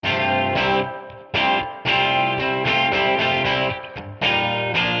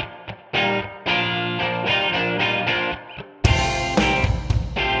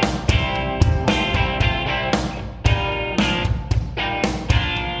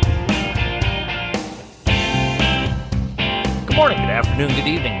morning, good afternoon, good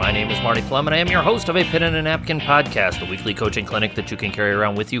evening. My name is Marty Plum, and I am your host of a Pen and a Napkin podcast, the weekly coaching clinic that you can carry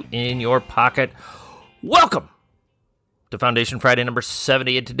around with you in your pocket. Welcome to Foundation Friday number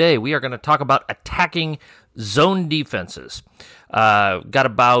 70, and today we are going to talk about attacking zone defenses. Got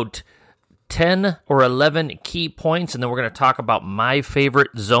about 10 or 11 key points, and then we're going to talk about my favorite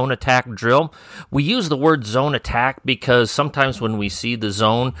zone attack drill. We use the word zone attack because sometimes when we see the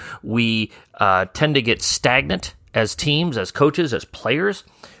zone, we tend to get stagnant as teams, as coaches, as players.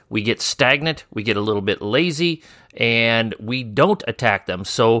 We get stagnant, we get a little bit lazy, and we don't attack them.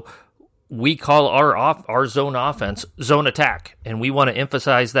 So we call our zone offense zone attack, and we want to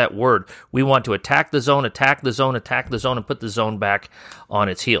emphasize that word. We want to attack the zone, attack the zone, attack the zone, and put the zone back on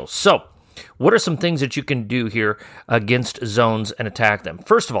its heels. So what are some things that you can do here against zones and attack them?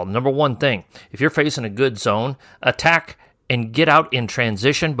 First of all, number one thing, if you're facing a good zone, attack and get out in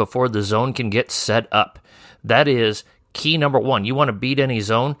transition before the zone can get set up. That is key number one. You want to beat any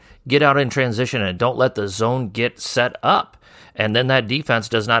zone, get out in transition and don't let the zone get set up. And then that defense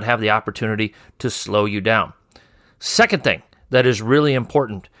does not have the opportunity to slow you down. Second thing that is really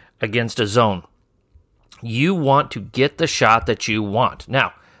important against a zone, you want to get the shot that you want.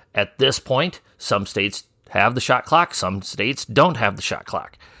 Now, at this point, some states have the shot clock, some states don't have the shot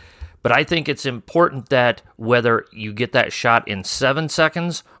clock. But I think it's important that whether you get that shot in 7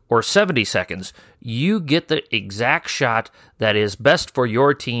 seconds or 70 seconds, you get the exact shot that is best for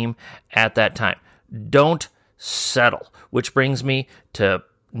your team at that time. Don't settle, which brings me to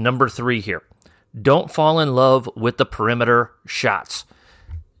number 3 here. Don't fall in love with the perimeter shots.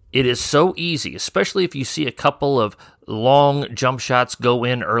 It is so easy, especially if you see a couple of long jump shots go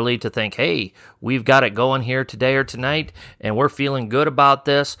in early, to think, hey, we've got it going here today or tonight, and we're feeling good about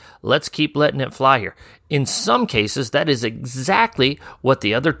this. Let's keep letting it fly here. In some cases, that is exactly what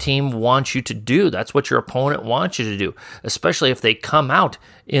the other team wants you to do. That's what your opponent wants you to do, especially if they come out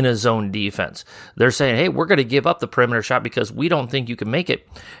in a zone defense. They're saying, hey, we're going to give up the perimeter shot because we don't think you can make it.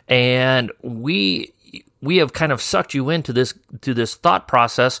 And we have kind of sucked you into this thought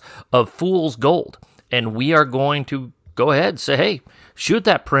process of fool's gold. And we are going to go ahead and say, hey, shoot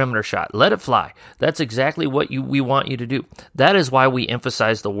that perimeter shot. Let it fly. That's exactly what we want you to do. That is why we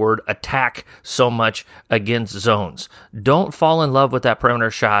emphasize the word attack so much against zones. Don't fall in love with that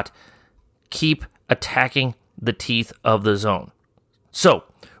perimeter shot. Keep attacking the teeth of the zone. So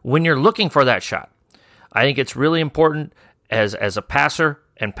when you're looking for that shot, I think it's really important as a passer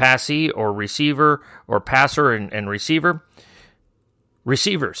and passee, or receiver or passer and receiver.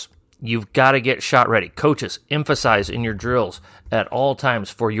 Receivers, you've got to get shot ready. Coaches, emphasize in your drills at all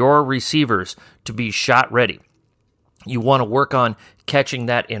times for your receivers to be shot ready. You want to work on catching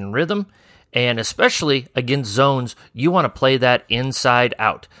that in rhythm, and especially against zones, you want to play that inside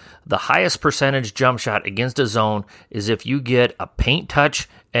out. The highest percentage jump shot against a zone is if you get a paint touch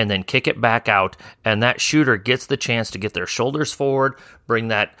and then kick it back out, and that shooter gets the chance to get their shoulders forward, bring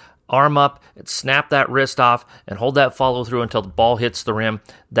that arm up, and snap that wrist off, and hold that follow through until the ball hits the rim.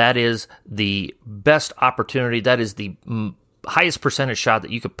 That is the best opportunity. That is the highest percentage shot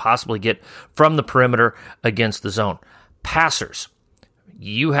that you could possibly get from the perimeter against the zone. Passers,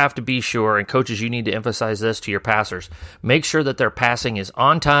 you have to be sure, and coaches, you need to emphasize this to your passers. Make sure that their passing is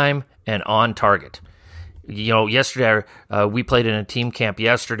on time and on target. You know, yesterday we played in a team camp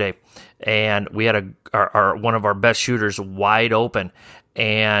yesterday, and we had one of our best shooters wide open,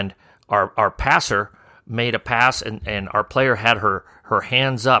 and our passer made a pass, and our player had her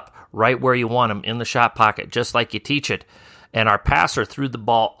hands up right where you want them in the shot pocket, just like you teach it. And our passer threw the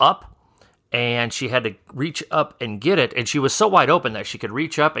ball up, and she had to reach up and get it, and she was so wide open that she could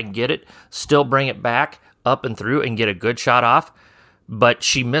reach up and get it, still bring it back up and through and get a good shot off. But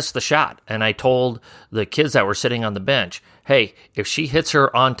she missed the shot, and I told the kids that were sitting on the bench, hey, if she hits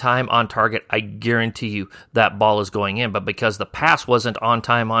her on time, on target, I guarantee you that ball is going in. But because the pass wasn't on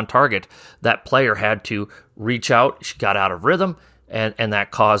time, on target, that player had to reach out. She got out of rhythm, and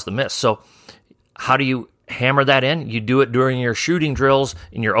that caused the miss. So how do you hammer that in? You do it during your shooting drills,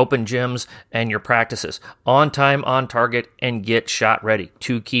 in your open gyms, and your practices. On time, on target, and get shot ready.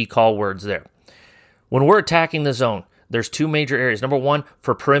 2 key call words there. When we're attacking the zone, there's 2 major areas. Number 1,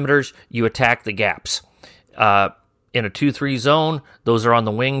 for perimeters, you attack the gaps. In a 2-3 zone, those are on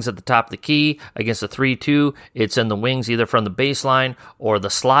the wings at the top of the key. Against a 3-2, it's in the wings either from the baseline or the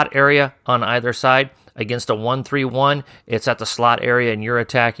slot area on either side. Against a 1-3-1, it's at the slot area, and you're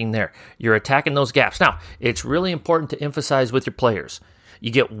attacking there. You're attacking those gaps. Now, it's really important to emphasize with your players.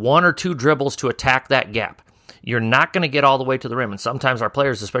 You get 1 or 2 dribbles to attack that gap. You're not going to get all the way to the rim. And sometimes our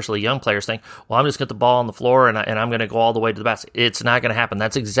players, especially young players, think, well, I'm just going to get the ball on the floor and I'm going to go all the way to the basket. It's not going to happen.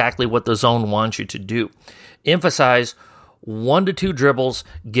 That's exactly what the zone wants you to do. Emphasize 1 to 2 dribbles,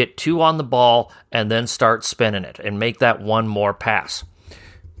 get 2 on the ball, and then start spinning it and make that one more pass.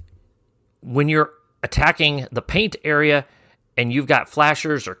 When you're attacking the paint area and you've got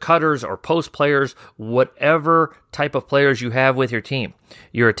flashers or cutters or post players, whatever type of players you have with your team,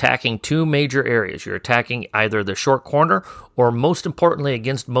 you're attacking 2 major areas. You're attacking either the short corner or, most importantly,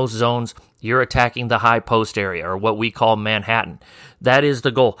 against most zones, you're attacking the high post area, or what we call Manhattan. That is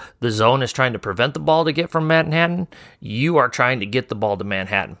the goal. The zone is trying to prevent the ball to get from Manhattan. You are trying to get the ball to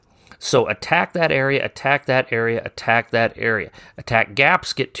Manhattan. So attack that area, attack that area, attack that area. Attack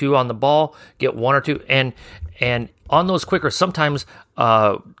gaps, get 2 on the ball, get 1 or 2. And on those quicker, sometimes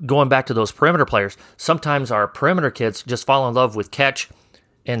going back to those perimeter players, sometimes our perimeter kids just fall in love with catch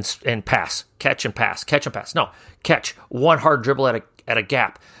and pass, catch and pass, catch and pass. No, catch, 1 hard dribble at a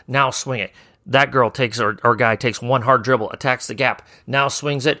gap, now swing it. That girl takes, or guy takes 1 hard dribble, attacks the gap, now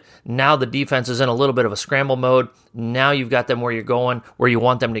swings it. Now the defense is in a little bit of a scramble mode. Now you've got them where you're going, where you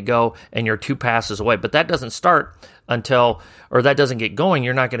want them to go, and you're 2 passes away. But that doesn't start until, or that doesn't get going.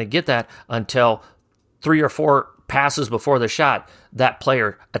 You're not going to get that until 3 or 4 passes before the shot, that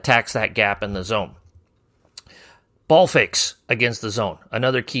player attacks that gap in the zone. Ball fakes against the zone.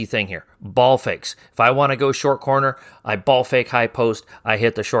 Another key thing here. Ball fakes. If I want to go short corner, I ball fake high post, I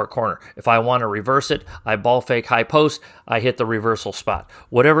hit the short corner. If I want to reverse it, I ball fake high post, I hit the reversal spot.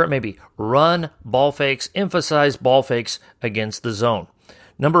 Whatever it may be. Run ball fakes, emphasize ball fakes against the zone.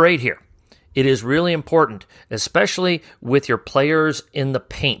 Number 8 here. It is really important, especially with your players in the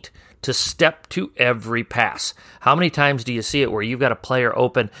paint, to step to every pass. How many times do you see it where you've got a player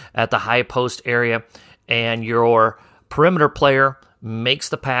open at the high post area and your perimeter player makes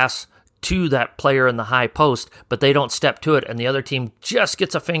the pass to that player in the high post, but they don't step to it, and the other team just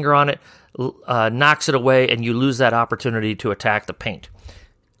gets a finger on it, knocks it away, and you lose that opportunity to attack the paint.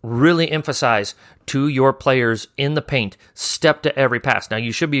 Really emphasize to your players in the paint, step to every pass. Now,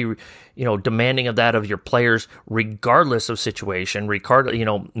 you should be, demanding of that of your players regardless of situation,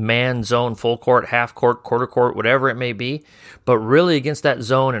 man, zone, full court, half court, quarter court, whatever it may be. But really against that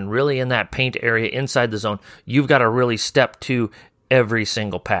zone and really in that paint area inside the zone, you've got to really step to every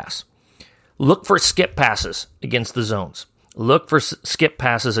single pass. Look for skip passes against the zones. Look for skip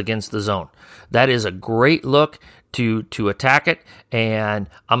passes against the zone. That is a great look to attack it, and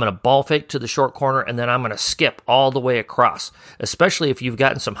I'm going to ball fake to the short corner, and then I'm going to skip all the way across, especially if you've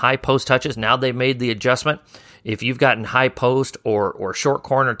gotten some high post touches. Now they've made the adjustment. If you've gotten high post or short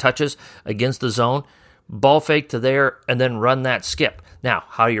corner touches against the zone, ball fake to there, and then run that skip. Now,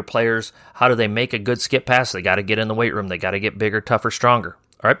 how do they make a good skip pass? They got to get in the weight room. They got to get bigger, tougher, stronger.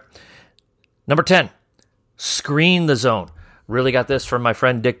 All right. Number 10, screen the zone. Really got this from my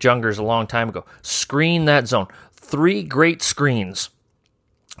friend Dick Jungers a long time ago. Screen that zone. 3 great screens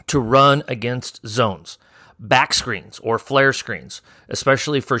to run against zones. Back screens or flare screens,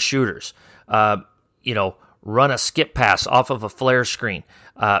 especially for shooters. Run a skip pass off of a flare screen.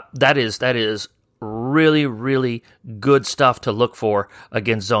 That is really, really good stuff to look for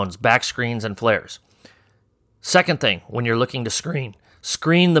against zones, back screens and flares. Second thing, when you're looking to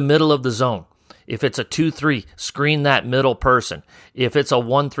screen the middle of the zone. If it's a 2-3, screen that middle person. If it's a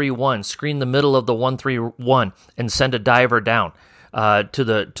 1-3-1, screen the middle of the 1-3-1 and send a diver down to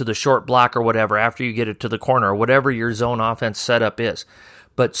the short block or whatever after you get it to the corner or whatever your zone offense setup is.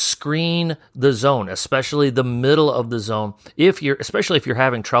 But screen the zone, especially the middle of the zone. Especially if you're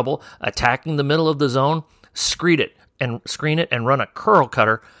having trouble attacking the middle of the zone, screen it and run a curl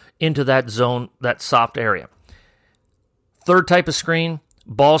cutter into that zone, that soft area. Third type of screen,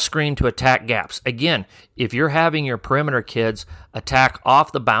 ball screen to attack gaps. Again, if you're having your perimeter kids attack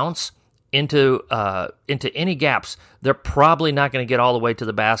off the bounce into any gaps, they're probably not going to get all the way to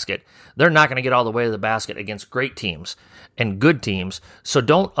the basket. They're not going to get all the way to the basket against great teams and good teams. So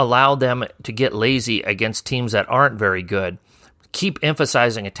don't allow them to get lazy against teams that aren't very good. Keep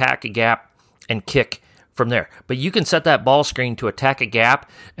emphasizing attack a gap and kick from there. But you can set that ball screen to attack a gap,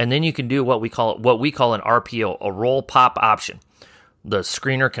 and then you can do what we call an RPO, a roll pop option. The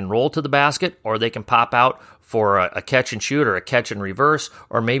screener can roll to the basket, or they can pop out for a catch and shoot or a catch and reverse,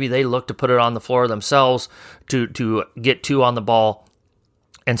 or maybe they look to put it on the floor themselves to get 2 on the ball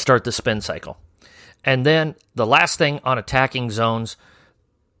and start the spin cycle. And then the last thing on attacking zones,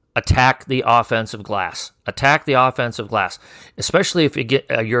 attack the offensive glass. Attack the offensive glass, especially if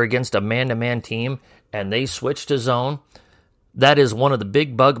you're against a man-to-man team and they switch to zone. That is one of the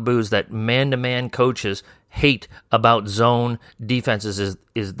big bugaboo that man-to-man coaches hate about zone defenses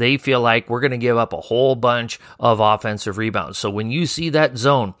is they feel like we're going to give up a whole bunch of offensive rebounds. So when you see that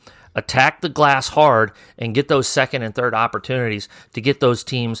zone attack the glass hard and get those second and third opportunities to get those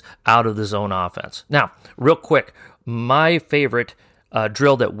teams out of the zone offense. Now, real quick, my favorite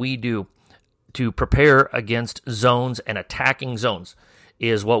drill that we do to prepare against zones and attacking zones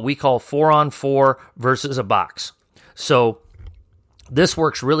is what we call 4-on-4 versus a box. So this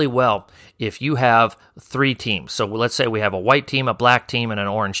works really well if you have 3 teams. So let's say we have a white team, a black team, and an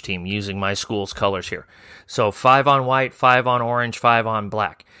orange team using my school's colors here. So 5 on white, 5 on orange, 5 on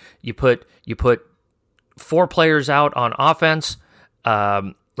black. You put 4 players out on offense.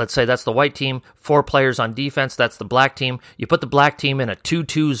 Let's say that's the white team, 4 players on defense. That's the black team. You put the black team in a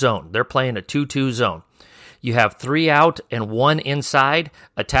 2-2 zone. They're playing a 2-2 zone. You have 3 out and 1 inside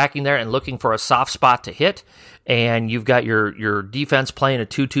attacking there and looking for a soft spot to hit. And you've got your defense playing a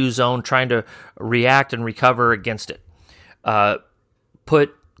 2-2 zone, trying to react and recover against it.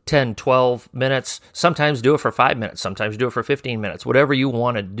 Put 10, 12 minutes. Sometimes do it for 5 minutes. Sometimes do it for 15 minutes. Whatever you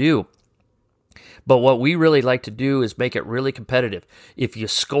want to do. But what we really like to do is make it really competitive. If you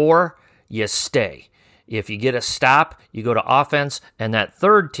score, you stay. If you get a stop, you go to offense, and that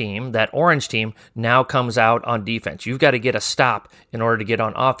third team, that orange team, now comes out on defense. You've got to get a stop in order to get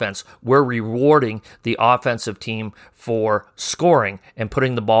on offense. We're rewarding the offensive team for scoring and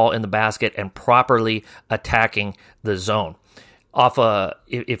putting the ball in the basket and properly attacking the zone.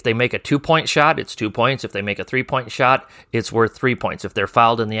 If they make a 2-point shot, it's 2 points. If they make a 3-point shot, it's worth 3 points. If they're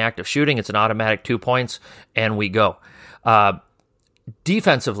fouled in the act of shooting, it's an automatic 2 points, and we go.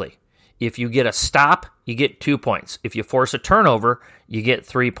 Defensively, if you get a stop, you get 2 points. If you force a turnover, you get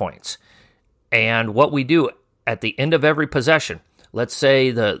 3 points. And what we do at the end of every possession, let's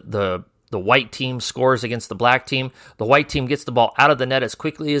say the white team scores against the black team. The white team gets the ball out of the net as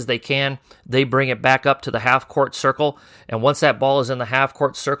quickly as they can. They bring it back up to the half-court circle. And once that ball is in the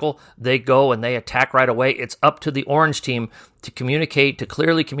half-court circle, they go and they attack right away. It's up to the orange team to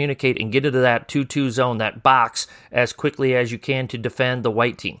clearly communicate and get into that 2-2 zone, that box, as quickly as you can to defend the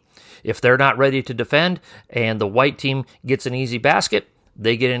white team. If they're not ready to defend and the white team gets an easy basket,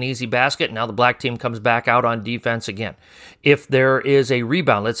 they get an easy basket. Now the black team comes back out on defense again. If there is a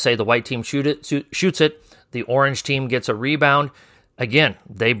rebound, let's say the white team shoots it, the orange team gets a rebound. Again,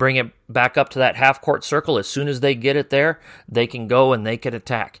 they bring it back up to that half-court circle. As soon as they get it there, they can go and they can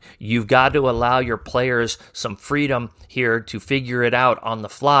attack. You've got to allow your players some freedom here to figure it out on the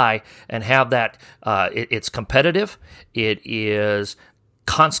fly and have that. It's competitive. It is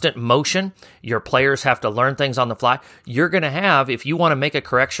constant motion. Your players have to learn things on the fly. You're going to have, if you want to make a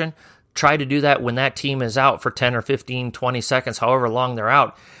correction, try to do that when that team is out for 10 or 15, 20 seconds, however long they're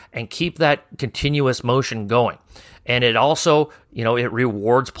out, and keep that continuous motion going. And it also, it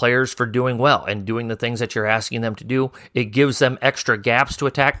rewards players for doing well and doing the things that you're asking them to do. It gives them extra gaps to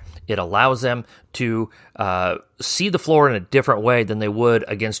attack. It allows them to see the floor in a different way than they would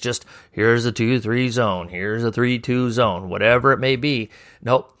against just, here's a 2-3 zone, here's a 3-2 zone, whatever it may be.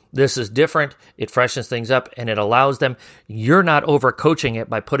 Nope. This is different. It freshens things up, and it allows them. You're not overcoaching it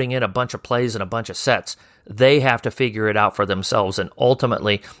by putting in a bunch of plays and a bunch of sets. They have to figure it out for themselves, and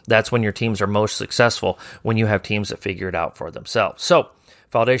ultimately, that's when your teams are most successful, when you have teams that figure it out for themselves. So,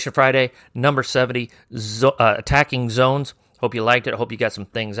 Foundation Friday, number 70, attacking zones. Hope you liked it. Hope you got some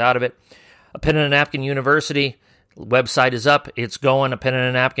things out of it. A Pen and a Napkin University website is up. It's going,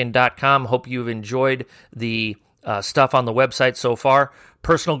 apenandanapkin.com. Hope you've enjoyed the stuff on the website so far.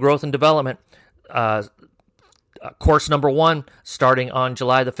 Personal growth and development. Course number 1, starting on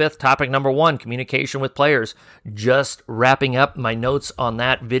July the 5th. Topic number 1, communication with players. Just wrapping up my notes on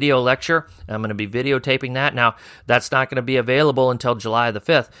that video lecture. I'm going to be videotaping that. Now, that's not going to be available until July the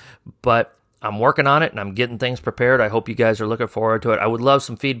 5th, but I'm working on it and I'm getting things prepared. I hope you guys are looking forward to it. I would love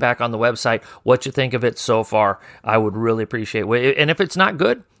some feedback on the website, what you think of it so far. I would really appreciate it. And if it's not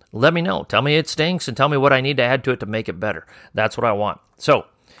good, let me know. Tell me it stinks and tell me what I need to add to it to make it better. That's what I want. So,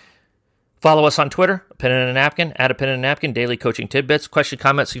 follow us on Twitter, a Pen and a Napkin, at a Pen and a Napkin, daily coaching tidbits, question,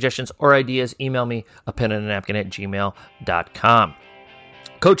 comments, suggestions, or ideas. Email me, a pen and a napkin at gmail.com.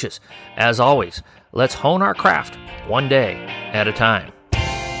 Coaches, as always, let's hone our craft one day at a time.